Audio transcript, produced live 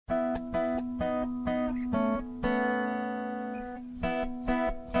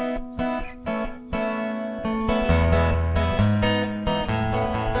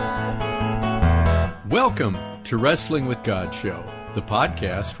Welcome to Wrestling with God Show, the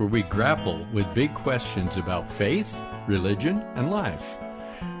podcast where we grapple with big questions about faith, religion, and life.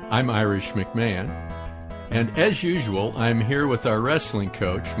 I'm Irish McMahon, and as usual, I'm here with our wrestling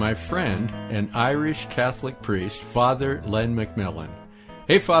coach, my friend, and Irish Catholic priest, Father Len McMillan.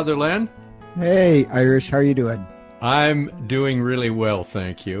 Hey, Father Len. Hey, Irish. How are you doing? I'm doing really well,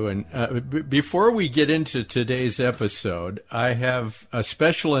 thank you. And before we get into today's episode, I have a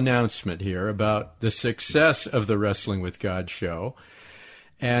special announcement here about the success of the Wrestling with God show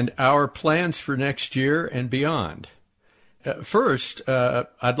and our plans for next year and beyond. First,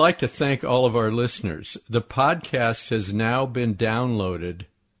 I'd like to thank all of our listeners. The podcast has now been downloaded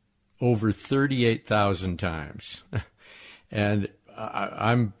over 38,000 times. And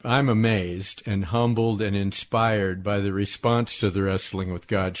I'm amazed and humbled and inspired by the response to the Wrestling with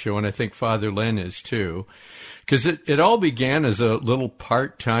God show, and I think Father Len is too, because it all began as a little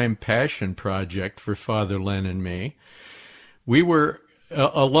part-time passion project for Father Len and me. We were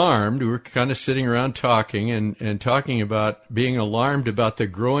alarmed. We were kind of sitting around talking and talking about being alarmed about the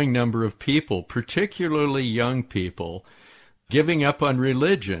growing number of people, particularly young people, giving up on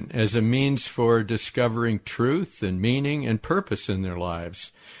religion as a means for discovering truth and meaning and purpose in their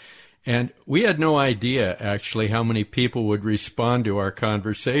lives. And we had no idea, actually, how many people would respond to our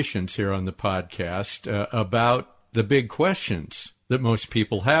conversations here on the podcast about the big questions that most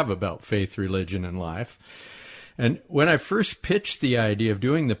people have about faith, religion, and life. And when I first pitched the idea of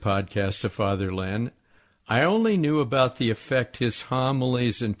doing the podcast to Father Len, I only knew about the effect his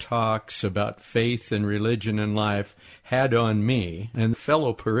homilies and talks about faith and religion and life had on me and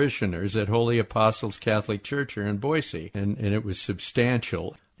fellow parishioners at Holy Apostles Catholic Church here in Boise, and it was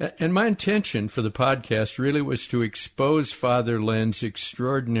substantial. And my intention for the podcast really was to expose Father Len's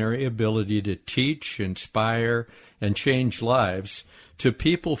extraordinary ability to teach, inspire, and change lives to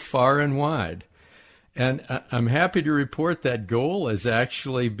people far and wide. And I'm happy to report that goal has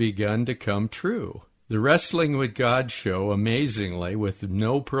actually begun to come true. The Wrestling with God show, amazingly, with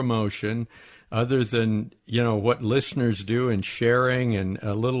no promotion other than, what listeners do in sharing and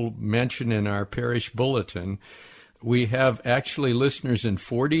a little mention in our parish bulletin, we have actually listeners in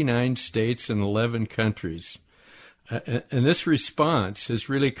 49 states and 11 countries. And this response has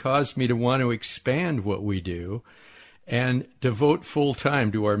really caused me to want to expand what we do and devote full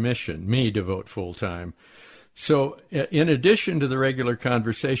time to our mission, devote full time. So in addition to the regular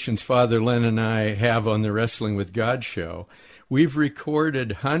conversations Father Len and I have on the Wrestling with God show, we've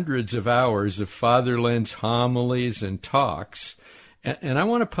recorded hundreds of hours of Father Len's homilies and talks, and I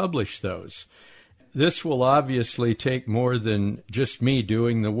want to publish those. This will obviously take more than just me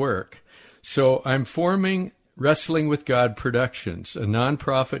doing the work. So I'm forming Wrestling with God Productions, a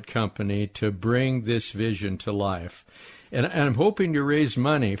nonprofit company to bring this vision to life. And I'm hoping to raise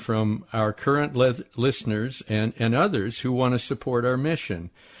money from our current listeners and others who want to support our mission.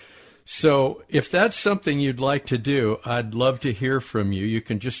 So if that's something you'd like to do, I'd love to hear from you. You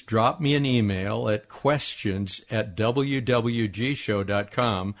can just drop me an email at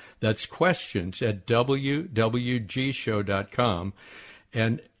questions@wwgshow.com. That's questions@wwgshow.com.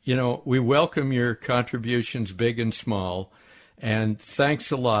 And, we welcome your contributions, big and small. And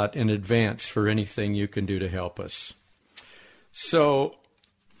thanks a lot in advance for anything you can do to help us. So,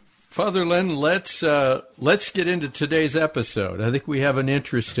 Father Len, let's get into today's episode. I think we have an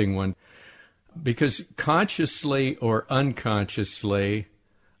interesting one because consciously or unconsciously,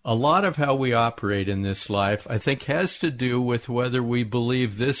 a lot of how we operate in this life, I think, has to do with whether we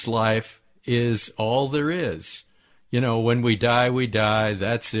believe this life is all there is. When we die,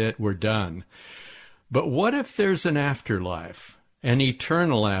 that's it, we're done. But what if there's an afterlife, an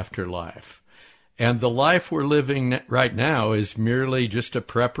eternal afterlife? And the life we're living right now is merely just a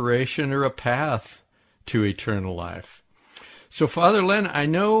preparation or a path to eternal life. So, Father Len, I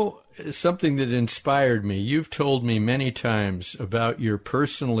know something that inspired me. You've told me many times about your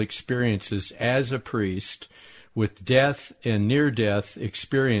personal experiences as a priest with death and near-death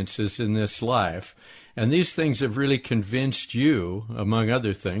experiences in this life. And these things have really convinced you, among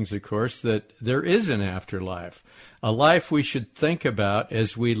other things, of course, that there is an afterlife, a life we should think about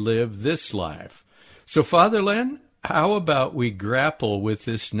as we live this life. So, Father Len, how about we grapple with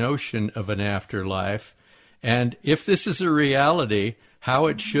this notion of an afterlife, and if this is a reality, how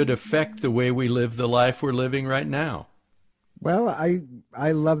it should affect the way we live the life we're living right now? Well, I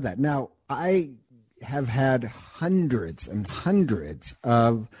love that. Now, I have had hundreds and hundreds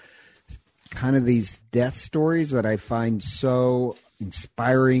of kind of these death stories that I find so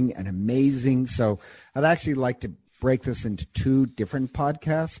inspiring and amazing. So I'd actually like to break this into two different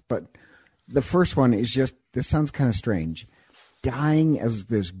podcasts, but the first one is just, this sounds kind of strange, dying as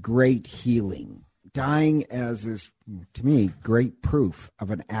this great healing. dying as is, to me, great proof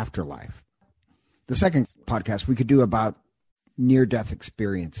of an afterlife. The second podcast we could do about near-death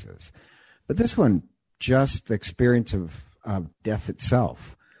experiences. But this one, just the experience of death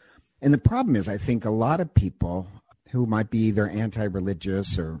itself. And the problem is, I think a lot of people who might be either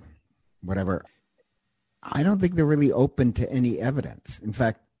anti-religious or whatever, I don't think they're really open to any evidence. In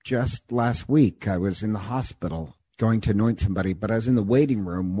fact, just last week, I was in the hospital going to anoint somebody, but I was in the waiting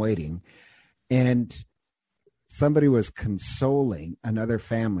room waiting, and somebody was consoling another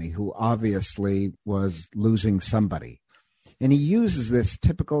family who obviously was losing somebody. And he uses this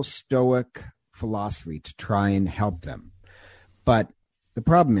typical Stoic philosophy to try and help them. But the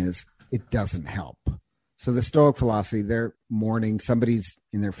problem is, it doesn't help. So the Stoic philosophy, they're mourning, somebody's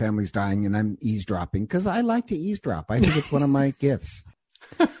in their family's dying, and I'm eavesdropping because I like to eavesdrop. I think it's one of my gifts.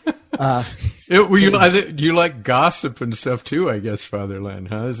 You like gossip and stuff too, I guess, Father Len,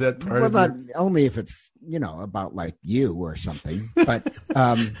 huh? Is that part of it? Only if it's, about like you or something. But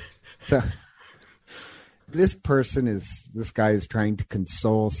so this guy is trying to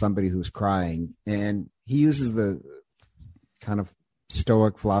console somebody who's crying, and he uses the kind of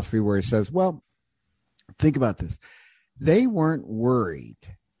Stoic philosophy where he says, well, think about this. They weren't worried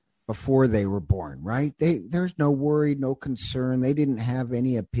before they were born, right? There's no worry, no concern. They didn't have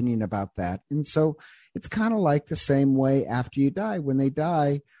any opinion about that. And so it's kind of like the same way after you die. When they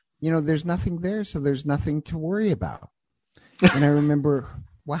die, there's nothing there, so there's nothing to worry about. And I remember,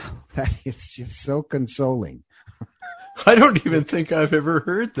 wow, that is just so consoling. I don't even think I've ever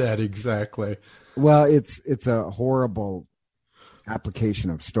heard that exactly. Well, it's a horrible application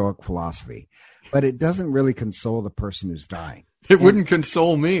of Stoic philosophy, but it doesn't really console the person who's dying. It wouldn't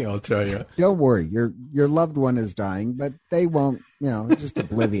console me, I'll tell you. Don't worry, your loved one is dying, but they won't, it's just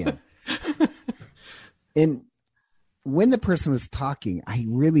oblivion. And when the person was talking, I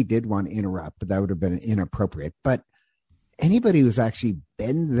really did want to interrupt, but that would have been inappropriate. But anybody who's actually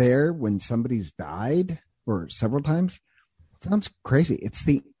been there when somebody's died, or several times, sounds crazy. It's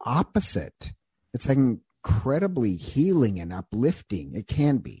the opposite. It's incredibly healing and uplifting. It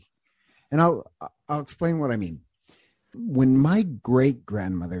can be. And I'll explain what I mean. When my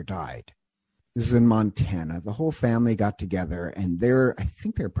great-grandmother died, this is in Montana, the whole family got together, and I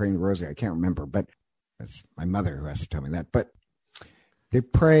think they were praying the rosary. I can't remember, but that's my mother who has to tell me that. But they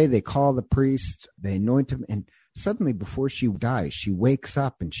pray, they call the priest, they anoint him, and suddenly before she dies, she wakes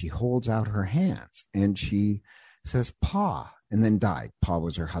up and she holds out her hands, and she says, Pa, and then died. Pa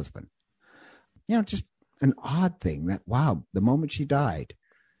was her husband. Just an odd thing that, wow, the moment she died,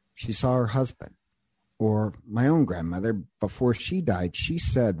 she saw her husband. Or my own grandmother, before she died, she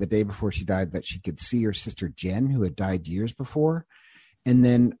said the day before she died that she could see her sister Jen, who had died years before. And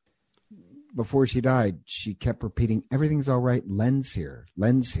then before she died, she kept repeating, everything's all right, Len's here,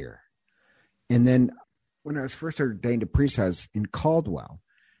 Len's here. And then when I was first ordained a priest, I was in Caldwell,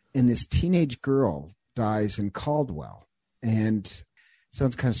 and this teenage girl dies in Caldwell. And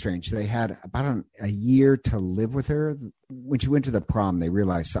sounds kind of strange. They had about a year to live with her. When she went to the prom, they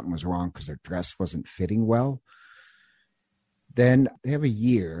realized something was wrong because her dress wasn't fitting well. Then they have a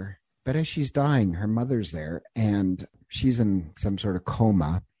year, but as she's dying, her mother's there, and she's in some sort of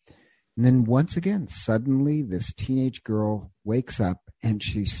coma. And then once again, suddenly this teenage girl wakes up and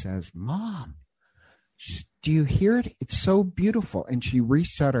she says, Mom, do you hear it? It's so beautiful. And she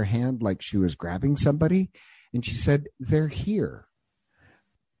reached out her hand like she was grabbing somebody, and she said, they're here.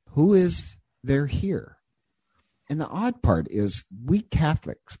 Who is there here? And the odd part is we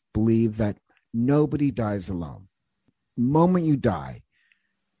Catholics believe that nobody dies alone. The moment you die,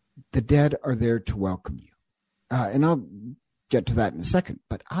 the dead are there to welcome you. And I'll get to that in a second.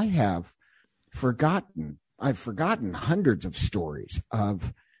 But I've forgotten hundreds of stories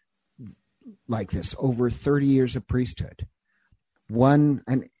of like this over 30 years of priesthood. One,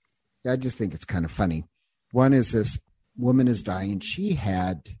 and I just think it's kind of funny. One is this woman is dying. She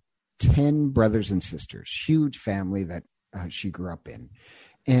had 10 brothers and sisters, huge family that she grew up in.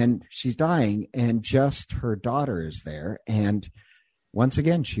 And she's dying, and just her daughter is there. And once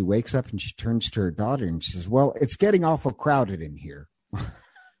again, she wakes up and she turns to her daughter and she says, well, it's getting awful crowded in here.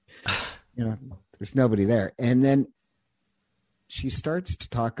 There's nobody there. And then she starts to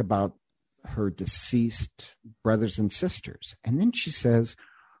talk about her deceased brothers and sisters. And then she says,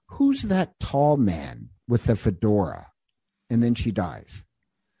 who's that tall man with the fedora? And then she dies.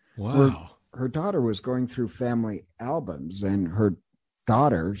 Wow. Her daughter was going through family albums, and her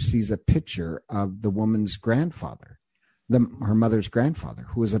daughter sees a picture of the woman's grandfather, her mother's grandfather,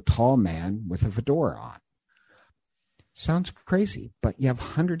 who was a tall man with a fedora on. Sounds crazy, but you have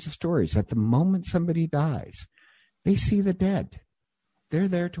hundreds of stories. At the moment somebody dies, they see the dead. They're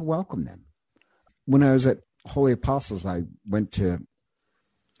there to welcome them. when I was at Holy Apostles, I went to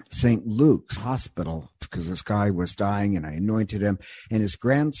St. Luke's Hospital because this guy was dying, and I anointed him, and his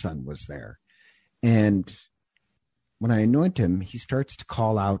grandson was there. And when I anoint him, he starts to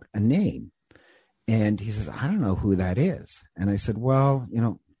call out a name. And he says, I don't know who that is. And I said, well,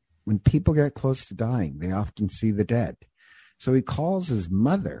 when people get close to dying, they often see the dead. So he calls his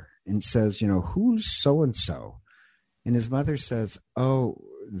mother and says, who's so-and-so? And his mother says, oh,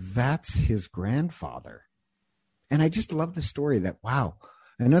 that's his grandfather. And I just love the story that, wow,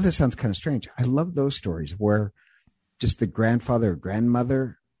 I know this sounds kind of strange. I love those stories where just the grandfather or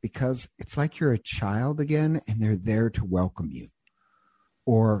grandmother, because it's like you're a child again and they're there to welcome you.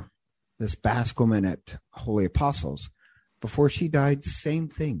 Or this Basque woman at Holy Apostles, before she died, same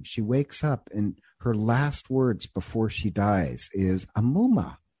thing. She wakes up and her last words before she dies is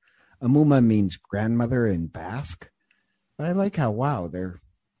Amuma. Amuma means grandmother in Basque. But I like how, wow, they're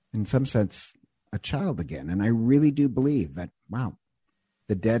in some sense a child again. And I really do believe that, wow,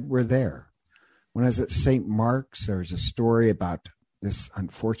 the dead were there. When I was at St. Mark's, there was a story about this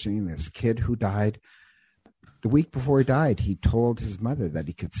kid who died. The week before he died, he told his mother that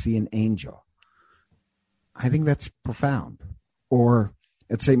he could see an angel. I think that's profound. Or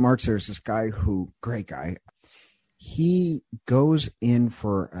at St. Mark's, there's this guy great guy. He goes in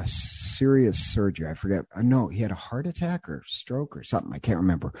for a serious surgery. I forget. No, he had a heart attack or stroke or something. I can't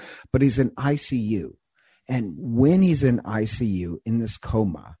remember. But he's in ICU. And when he's in ICU, in this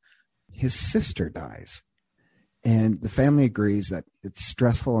coma, his sister dies. And the family agrees that it's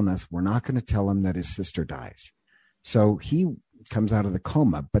stressful enough. We're not going to tell him that his sister dies. So he comes out of the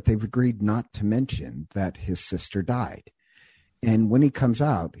coma, but they've agreed not to mention that his sister died. And when he comes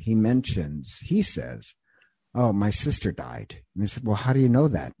out, he says, oh, my sister died. And they said, well, how do you know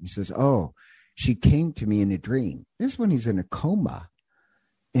that? He says, oh, she came to me in a dream. This is when he's in a coma.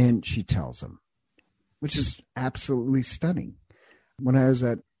 And she tells him, which is absolutely stunning. When I was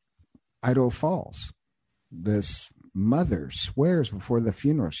at Idaho Falls, this mother swears before the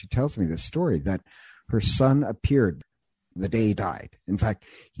funeral, she tells me this story, that her son appeared the day he died. In fact,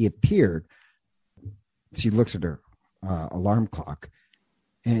 he appeared, she looked at her alarm clock,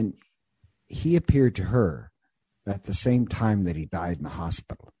 and he appeared to her at the same time that he died in the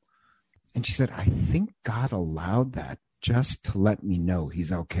hospital. And she said, I think God allowed that just to let me know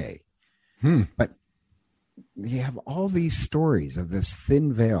he's okay. But you have all these stories of this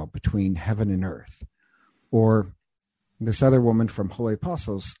thin veil between heaven and earth. Or this other woman from Holy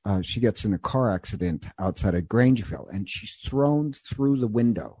Apostles, she gets in a car accident outside of Grangeville, and she's thrown through the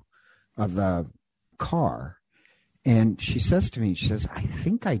window of the car. And she says to me, I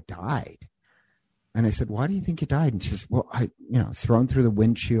think I died. And I said, why do you think you died? And she says, well, thrown through the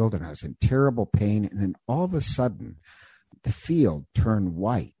windshield, and I was in terrible pain. And then all of a sudden, the field turned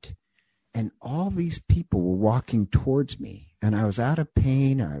white. And all these people were walking towards me. And I was out of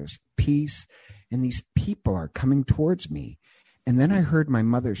pain. I was peace. And these people are coming towards me. And then I heard my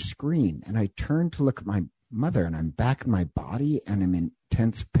mother scream. And I turned to look at my mother, and I'm back in my body, and I'm in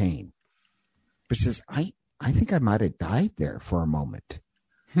intense pain. But she says, I think I might have died there for a moment.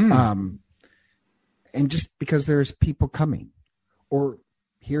 And just because there's people coming. Or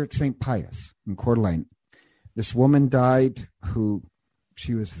here at St. Pius in Coeur d'Alene, this woman died who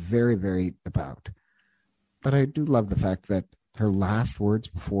she was very, very devout. But I do love the fact that her last words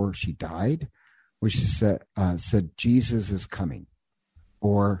before she died was she said, Jesus is coming.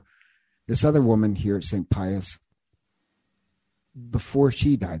 Or this other woman here at St. Pius, before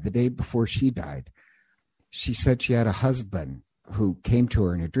she died, the day before she died, she said she had a husband who came to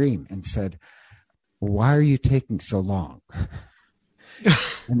her in a dream and said, why are you taking so long?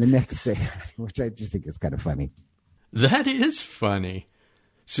 And the next day, which I just think is kind of funny. That is funny.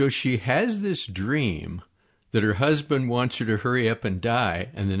 So she has this dream that her husband wants her to hurry up and die,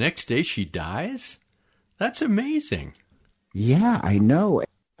 and the next day she dies? That's amazing. Yeah, I know.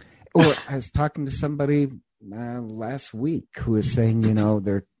 Or I was talking to somebody last week who was saying,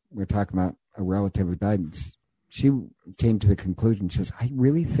 we're talking about a relative who died. And she came to the conclusion, she says, I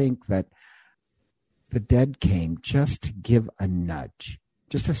really think that the dead came just to give a nudge,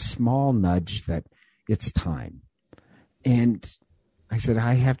 just a small nudge that it's time. And I said,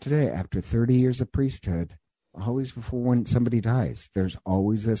 I have today, after 30 years of priesthood, always before when somebody dies, there's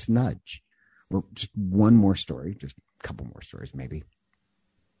always this nudge. Or just one more story, just a couple more stories maybe.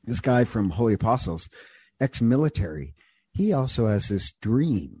 This guy from Holy Apostles, ex-military, he also has this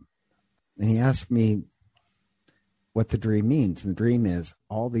dream. And he asked me what the dream means. And the dream is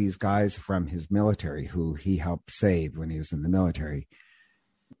all these guys from his military who he helped save when he was in the military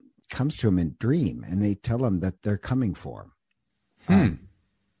comes to him in dream, and they tell him that they're coming for him.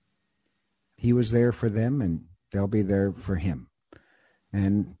 he was there for them, and they'll be there for him.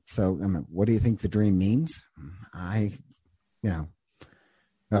 And so, I mean, what do you think the dream means? I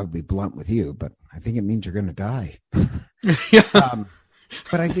would be blunt with you, but I think it means you're going to die.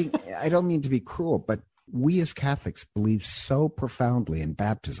 But I don't mean to be cruel, but we as Catholics believe so profoundly in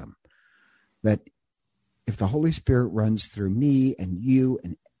baptism that if the Holy Spirit runs through me and you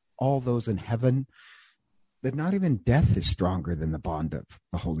and all those in heaven, that not even death is stronger than the bond of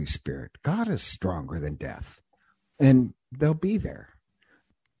the Holy Spirit. God is stronger than death, and they'll be there.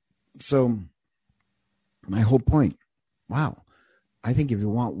 So my whole point, wow, I think if you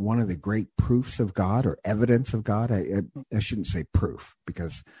want one of the great proofs of God or evidence of God, I shouldn't say proof,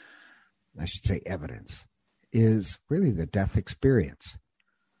 because I should say evidence, is really the death experience.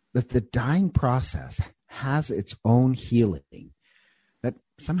 That the dying process has its own healing that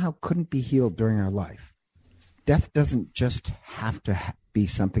somehow couldn't be healed during our life. Death doesn't just have to be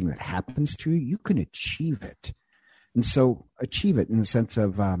something that happens to you. You can achieve it. And so achieve it in the sense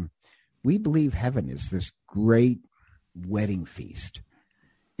of we believe heaven is this great wedding feast.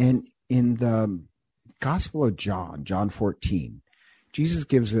 And in the Gospel of John 14, Jesus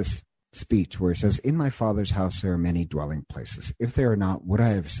gives this speech where he says, in my Father's house there are many dwelling places. If there are not, would I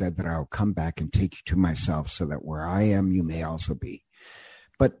have said that I will come back and take you to myself, so that where I am, you may also be.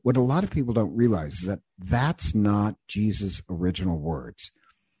 But what a lot of people don't realize is that that's not Jesus' original words.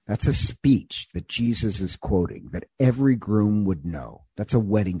 That's a speech that Jesus is quoting that every groom would know. That's a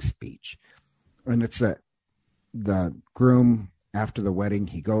wedding speech. And it's the groom, after the wedding,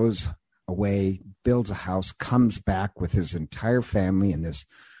 he goes away, builds a house, comes back with his entire family in this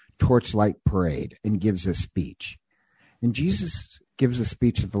torchlight parade and gives a speech. And Jesus gives a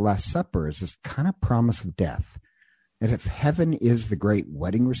speech at the Last Supper as this kind of promise of death. That if heaven is the great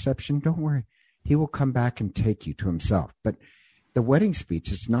wedding reception, don't worry, he will come back and take you to himself. But the wedding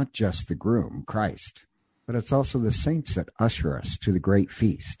speech is not just the groom, Christ, but it's also the saints that usher us to the great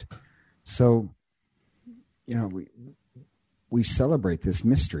feast. So, we celebrate this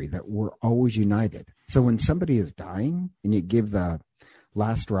mystery that we're always united. So when somebody is dying and you give the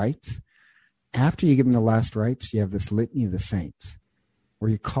last rites, after you give them the last rites, you have this litany of the saints,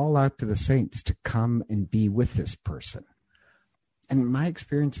 where you call out to the saints to come and be with this person. And my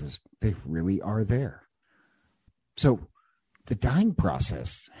experiences, they really are there. So the dying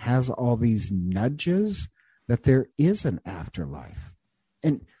process has all these nudges that there is an afterlife.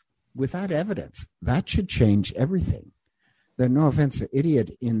 And without evidence, that should change everything. There's no offense to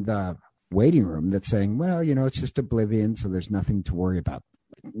idiot in the waiting room that's saying, well, it's just oblivion, so there's nothing to worry about.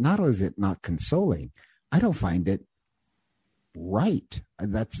 Not only is it not consoling, I don't find it right.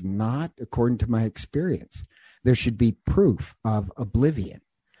 That's not according to my experience. There should be proof of oblivion.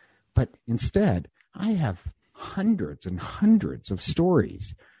 But instead, I have hundreds and hundreds of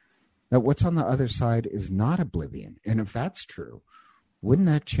stories that what's on the other side is not oblivion. And if that's true, wouldn't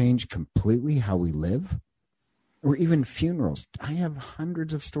that change completely how we live? Or even funerals. I have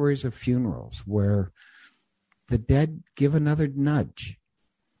hundreds of stories of funerals where the dead give another nudge.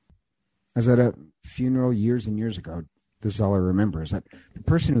 I was at a funeral years and years ago. This is all I remember, is that the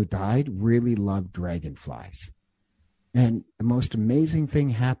person who died really loved dragonflies. And the most amazing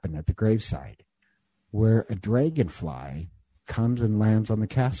thing happened at the graveside, where a dragonfly comes and lands on the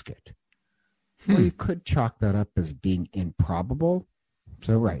casket. Well, you could chalk that up as being improbable.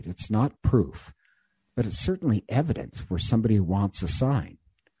 So, right, it's not proof, but it's certainly evidence for somebody who wants a sign.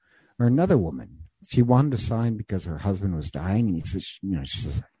 Or another woman, she wanted a sign because her husband was dying, and she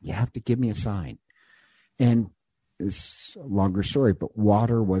says, you have to give me a sign. And it's a longer story, but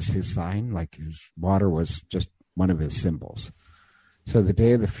water was his sign, like his water was just one of his symbols. So the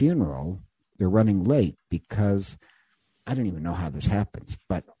day of the funeral, they're running late because I don't even know how this happens,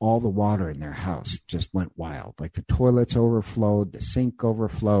 but all the water in their house just went wild. Like the toilets overflowed, the sink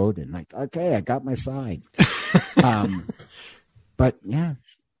overflowed, and like, okay, I got my sign. But yeah,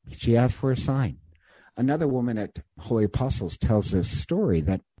 she asked for a sign. Another woman at Holy Apostles tells this story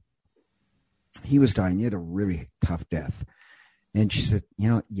that he was dying. He had a really tough death. And she said,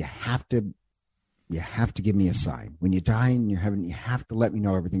 you have to give me a sign. When you die in your heaven, you have to let me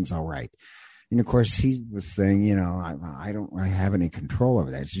know everything's all right. And of course, he was saying, I don't have any control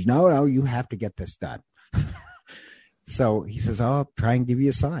over that. She says, no, you have to get this done. So he says, I'll try and give you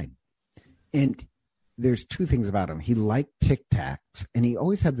a sign. And there's two things about him. He liked Tic Tacs, and he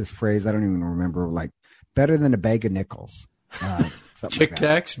always had this phrase, I don't even remember, like, better than a bag of nickels. Tic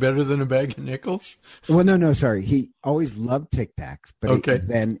Tacs better than a bag of nickels? Well, no, sorry. He always loved Tic Tacs, but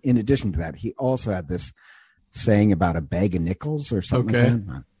then in addition to that, he also had this saying about a bag of nickels or something like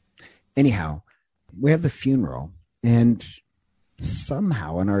that. Anyhow, we have the funeral, and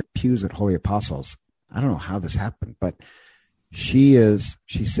somehow in our pews at Holy Apostles, I don't know how this happened, but she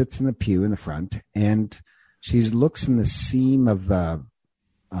sits in the pew in the front, and she looks in the seam of the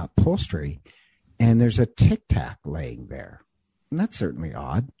upholstery, and there's a Tic Tac laying there. And that's certainly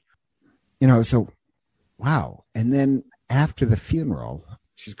odd. So, wow. And then after the funeral,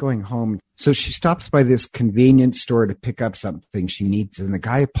 she's going home. So she stops by this convenience store to pick up something she needs. And the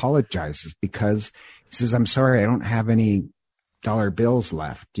guy apologizes because he says, "I'm sorry, I don't have any dollar bills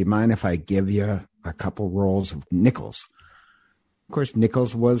left. Do you mind if I give you a couple rolls of nickels?" Of course,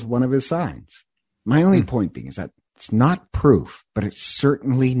 nickels was one of his signs. My only point being is that it's not proof, but it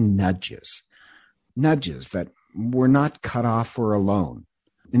certainly nudges that we're not cut off or alone.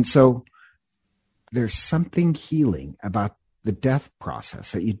 And so there's something healing about the death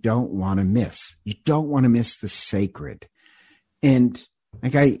process that you don't want to miss. You don't want to miss the sacred. And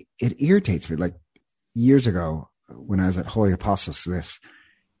it irritates me. Like years ago, when I was at Holy Apostles, this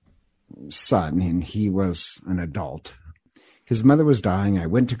son, and he was an adult, his mother was dying. I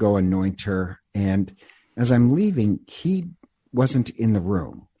went to go anoint her. And as I'm leaving, he wasn't in the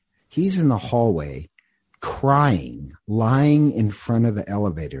room. He's in the hallway crying, lying in front of the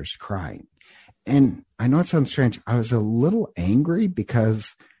elevators crying. And I know it sounds strange. I was a little angry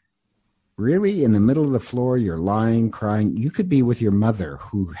because really in the middle of the floor, you're lying, crying. You could be with your mother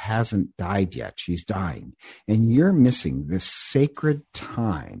who hasn't died yet. She's dying. And you're missing this sacred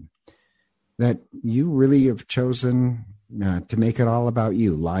time that you really have chosen to make it all about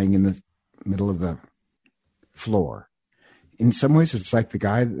you, lying in the middle of the floor. In some ways, it's like the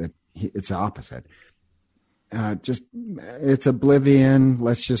guy it's the opposite. It's oblivion.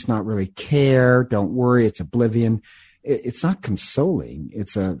 Let's just not really care. Don't worry. It's oblivion. It's not consoling.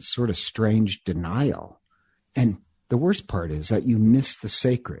 It's a sort of strange denial. And the worst part is that you miss the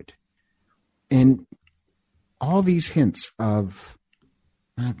sacred. And all these hints of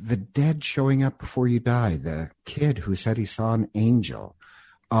the dead showing up before you die, the kid who said he saw an angel,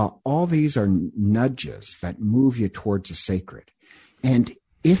 all these are nudges that move you towards the sacred. And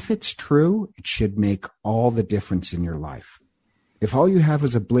if it's true, it should make all the difference in your life. If all you have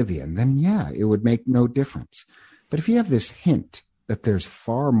is oblivion, then yeah, it would make no difference. But if you have this hint that there's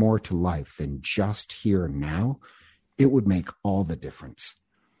far more to life than just here and now, it would make all the difference.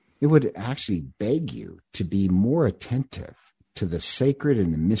 It would actually beg you to be more attentive to the sacred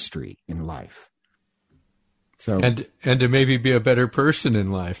and the mystery in life. So, and to maybe be a better person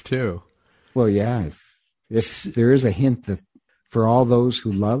in life too. Well, yeah, if there is a hint that for all those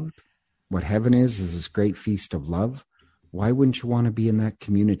who loved, what heaven is this great feast of love, why wouldn't you want to be in that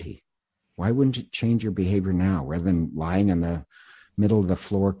community? Why wouldn't you change your behavior now rather than lying in the middle of the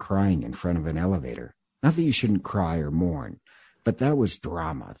floor crying in front of an elevator? Not that you shouldn't cry or mourn, but that was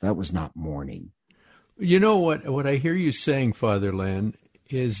drama. That was not mourning. You know what I hear you saying, Father Len,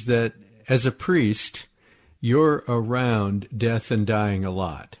 is that as a priest, you're around death and dying a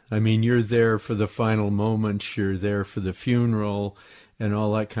lot. I mean, you're there for the final moments, you're there for the funeral and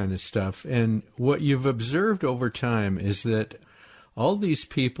all that kind of stuff. And what you've observed over time is that all these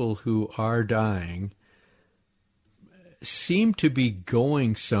people who are dying seem to be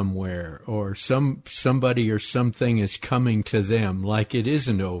going somewhere, or somebody or something is coming to them, like it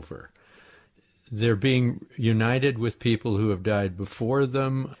isn't over. They're being united with people who have died before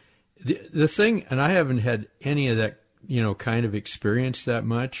them. The thing, and I haven't had any of that, kind of experience that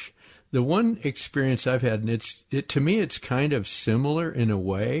much. The one experience I've had, and to me it's kind of similar in a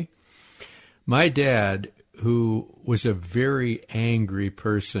way. My dad, who was a very angry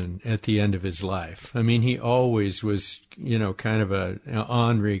person at the end of his life. I mean, he always was, kind of an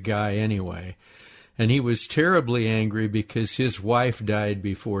ornery guy anyway. And he was terribly angry because his wife died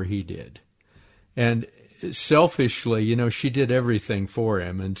before he did. And selfishly, she did everything for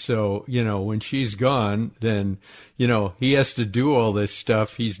him. And so, when she's gone, then, he has to do all this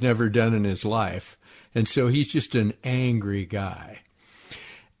stuff he's never done in his life. And so he's just an angry guy.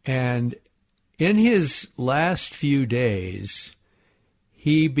 And in his last few days,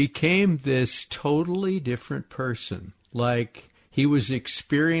 he became this totally different person. Like he was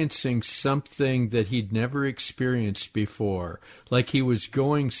experiencing something that he'd never experienced before. Like he was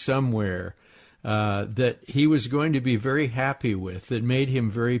going somewhere that he was going to be very happy with, that made him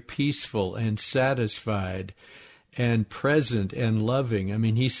very peaceful and satisfied and present and loving. I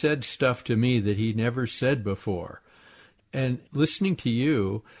mean, he said stuff to me that he never said before. And listening to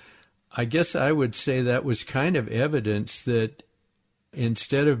you, I guess I would say that was kind of evidence that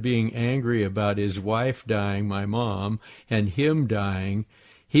instead of being angry about his wife dying, my mom, and him dying,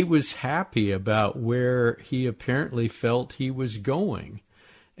 he was happy about where he apparently felt he was going.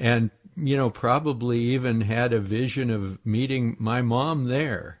 And probably even had a vision of meeting my mom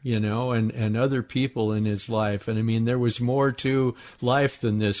there, and other people in his life. And I mean, there was more to life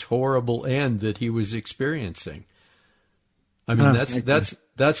than this horrible end that he was experiencing. I mean,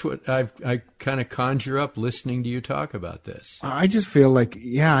 that's what I kind of conjure up listening to you talk about this. I just feel like,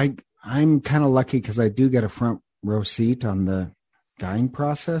 I'm kind of lucky because I do get a front row seat on the dying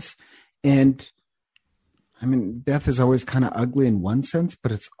process. And I mean, death is always kind of ugly in one sense,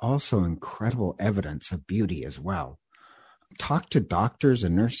 but it's also incredible evidence of beauty as well. Talk to doctors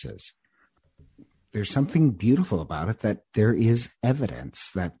and nurses. There's something beautiful about it, that there is evidence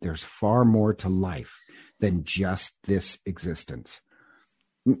that there's far more to life than just this existence.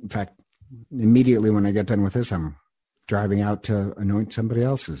 In fact, immediately when I get done with this, I'm driving out to anoint somebody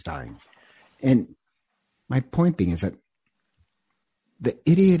else who's dying. And my point being is that the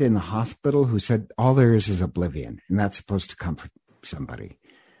idiot in the hospital who said all there is oblivion, and that's supposed to comfort somebody,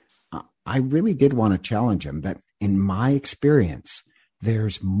 I really did want to challenge him that in my experience,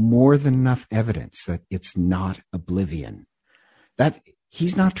 there's more than enough evidence that it's not oblivion. That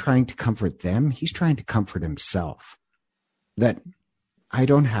he's not trying to comfort them. He's trying to comfort himself. That I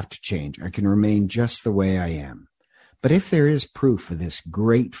don't have to change. I can remain just the way I am. But if there is proof of this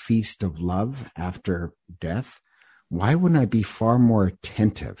great feast of love after death, why wouldn't I be far more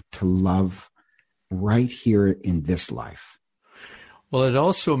attentive to love right here in this life? Well, it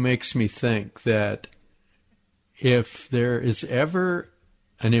also makes me think that if there is ever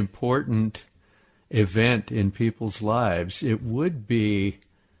an important event in people's lives, it would be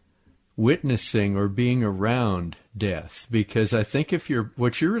witnessing or being around death. Because I think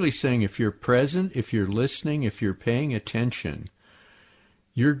what you're really saying, if you're present, if you're listening, if you're paying attention,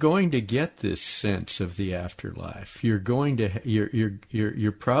 you're going to get this sense of the afterlife. You're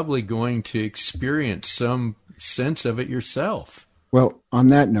probably going to experience some sense of it yourself. Well, on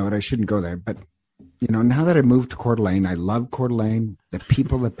that note, I shouldn't go there, but now that I moved to Coeur d'Alene, I love Coeur d'Alene. The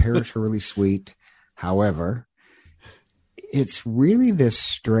people at Parish are really sweet. However, it's really this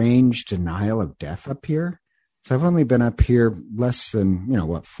strange denial of death up here. So I've only been up here less than,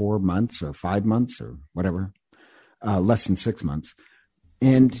 4 months or 5 months or whatever, less than 6 months.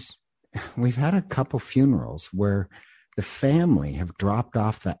 And we've had a couple funerals where the family have dropped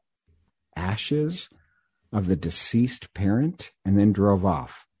off the ashes of the deceased parent and then drove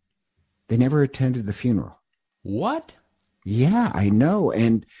off. They never attended the funeral. What? Yeah, I know.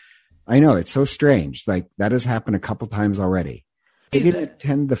 And I know it's so strange. Like that has happened a couple times already. They didn't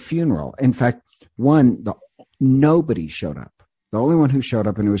attend the funeral. In fact, nobody showed up. The only one who showed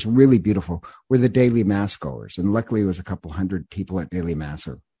up, and it was really beautiful, were the daily mass goers. And luckily it was a couple hundred people at daily mass,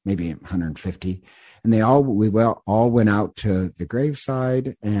 or maybe 150. And we all went out to the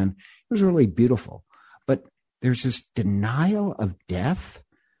graveside, and it was really beautiful. But there's this denial of death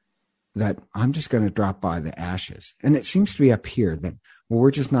that I'm just going to drop by the ashes. And it seems to be up here that, well,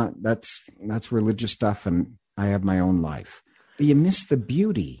 we're just not, that's religious stuff, and I have my own life. But you miss the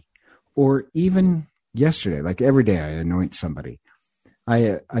beauty. Or even yesterday, like every day I anoint somebody.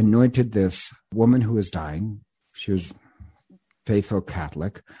 I anointed this woman who was dying. She was faithful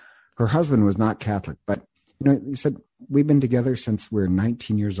Catholic. Her husband was not Catholic, but he said, we've been together since we were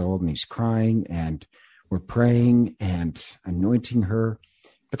 19 years old, and he's crying, and we're praying and anointing her.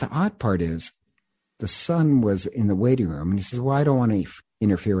 But the odd part is the son was in the waiting room, and he says, well, I don't want to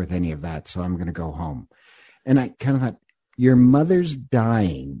interfere with any of that, so I'm going to go home. And I kind of thought, your mother's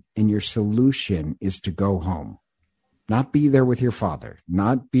dying, and your solution is to go home, not be there with your father,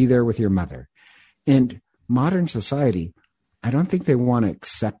 not be there with your mother. And modern society, I don't think they want to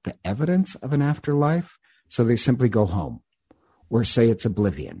accept the evidence of an afterlife, so they simply go home or say it's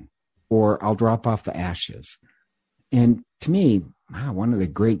oblivion, or I'll drop off the ashes. And to me, one of the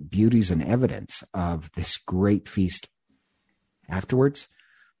great beauties and evidence of this great feast afterwards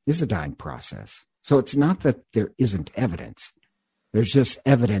is the dying process. So it's not that there isn't evidence. There's just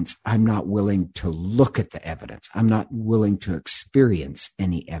evidence. I'm not willing to look at the evidence. I'm not willing to experience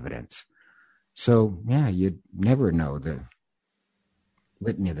any evidence. So, you'd never know the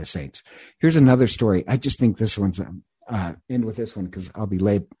litany of the saints. Here's another story. I just think this one's end with this one because I'll be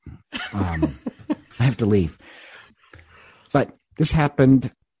late. I have to leave. But this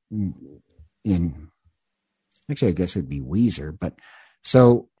happened actually, I guess it'd be Weezer. But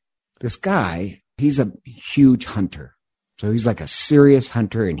so this guy, he's a huge hunter. So he's like a serious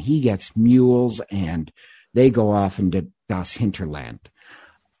hunter, and he gets mules, and they go off into Das Hinterland.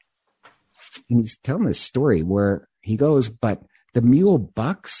 And he's telling this story where he goes, but the mule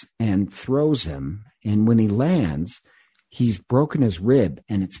bucks and throws him. And when he lands, he's broken his rib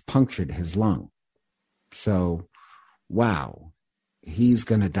and it's punctured his lung. So, wow, he's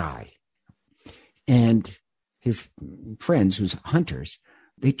going to die. And his friends, who's hunters,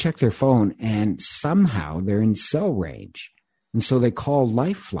 they check their phone and somehow they're in cell range. And so they call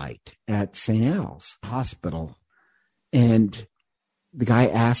Life Flight at St. Al's Hospital. And the guy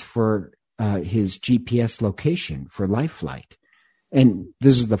asked for his GPS location for Life Flight. And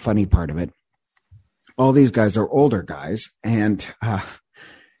this is the funny part of it. All these guys are older guys, and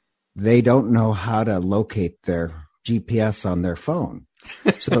they don't know how to locate their GPS on their phone.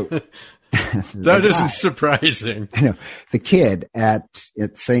 So that isn't surprising. I know. The kid at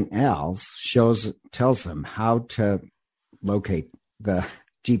St. Al's tells them how to locate the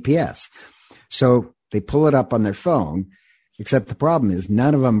GPS. So they pull it up on their phone, except the problem is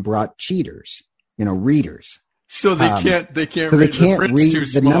none of them brought cheaters, readers. So they can't so they can't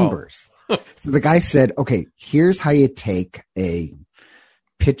read the numbers. So the guy said, okay, here's how you take a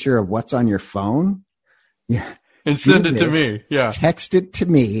picture of what's on your phone. Yeah. And send it to me. Yeah. Text it to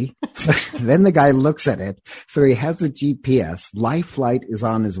me. Then the guy looks at it. So he has a GPS. Life Flight is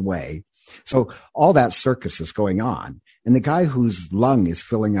on his way. So all that circus is going on. And the guy whose lung is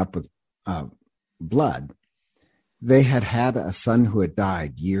filling up with blood, they had a son who had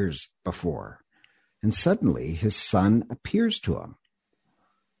died years before. And suddenly his son appears to him.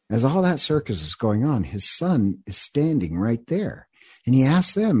 As all that circus is going on, his son is standing right there. And he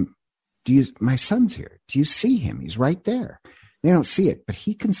asks them, my son's here. Do you see him? He's right there. They don't see it, but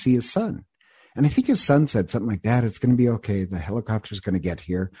he can see his son. And I think his son said something like, Dad, it's going to be okay. The helicopter's going to get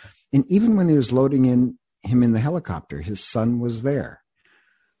here. And even when he was loading him in the helicopter, his son was there.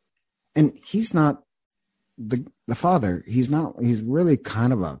 And he's not the father. He's really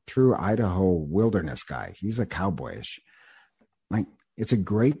kind of a true Idaho wilderness guy. He's a cowboyish. It's a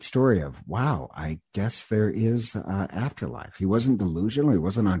great story of, wow, I guess there is afterlife. He wasn't delusional. He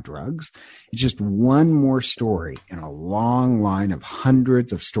wasn't on drugs. It's just one more story in a long line of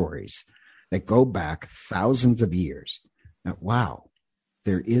hundreds of stories that go back thousands of years. That, wow,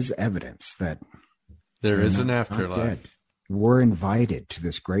 there is evidence that there is an afterlife. We're invited to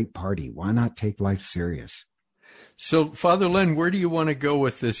this great party. Why not take life serious? So, Father Len, where do you want to go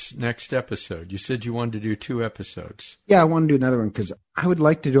with this next episode? You said you wanted to do 2 episodes. Yeah, I want to do another one because I would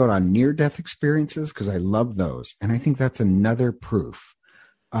like to do it on near-death experiences because I love those. And I think that's another proof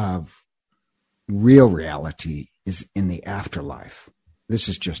of real reality is in the afterlife. This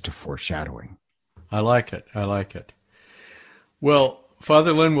is just a foreshadowing. I like it. Well,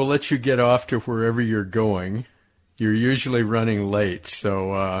 Father Len, we'll let you get off to wherever you're going. You're usually running late,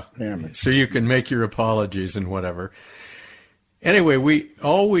 so you can make your apologies and whatever. Anyway, we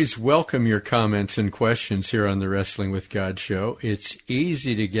always welcome your comments and questions here on the Wrestling with God show. It's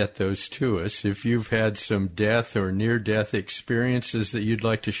easy to get those to us. If you've had some death or near-death experiences that you'd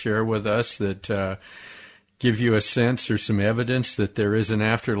like to share with us that give you a sense or some evidence that there is an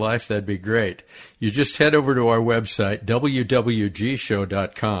afterlife, that'd be great. You just head over to our website,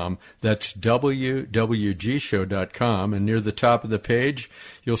 wwgshow.com. That's wwgshow.com. And near the top of the page,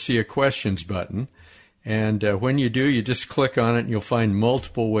 you'll see a questions button. And when you do, you just click on it, and you'll find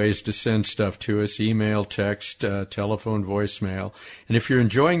multiple ways to send stuff to us, email, text, telephone, voicemail. And if you're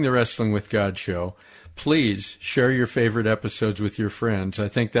enjoying the Wrestling with God show, please share your favorite episodes with your friends. I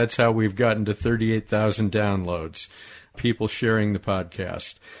think that's how we've gotten to 38,000 downloads, people sharing the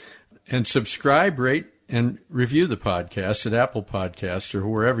podcast. And subscribe, rate, and review the podcast at Apple Podcasts or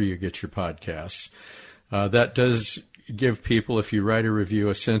wherever you get your podcasts. That does give people, if you write a review,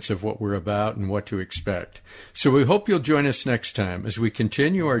 a sense of what we're about and what to expect. So we hope you'll join us next time as we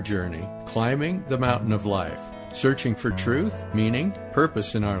continue our journey, climbing the mountain of life, searching for truth, meaning,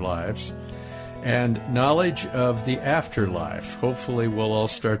 purpose in our lives, and knowledge of the afterlife. Hopefully we'll all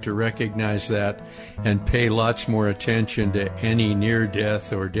start to recognize that and pay lots more attention to any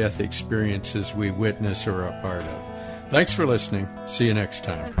near-death or death experiences we witness or are a part of. Thanks for listening. See you next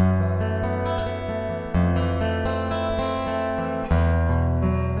time.